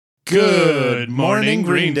Good morning,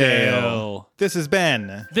 Greendale. This is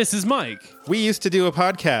Ben. This is Mike. We used to do a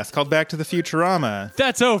podcast called Back to the Futurama.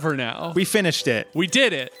 That's over now. We finished it. We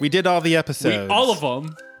did it. We did all the episodes. All of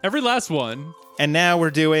them. Every last one. And now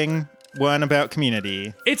we're doing one about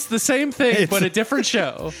Community. It's the same thing, but a different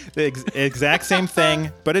show. The exact same thing,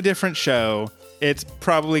 but a different show. It's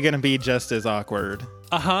probably going to be just as awkward.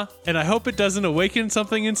 Uh-huh. And I hope it doesn't awaken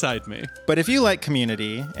something inside me. But if you like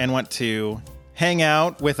Community and want to hang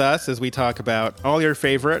out with us as we talk about all your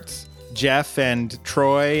favorites, Jeff and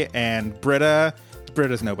Troy and Britta.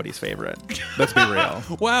 Britta's nobody's favorite. Let's be real.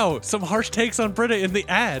 Wow, some harsh takes on Britta in the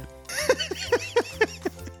ad.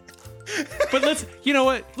 But you know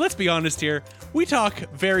what? Let's be honest here. We talk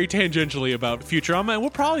very tangentially about Futurama, and we'll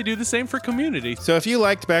probably do the same for Community. So if you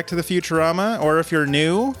liked Back to the Futurama, or if you're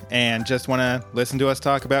new and just want to listen to us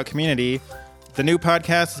talk about Community, the new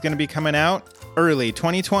podcast is going to be coming out early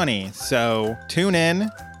 2020. So tune in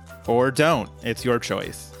or don't. It's your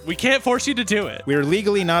choice. We can't force you to do it. We are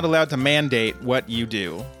legally not allowed to mandate what you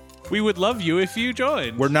do. We would love you if you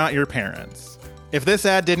joined. We're not your parents. If this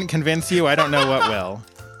ad didn't convince you, I don't know what will.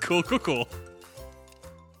 Cool.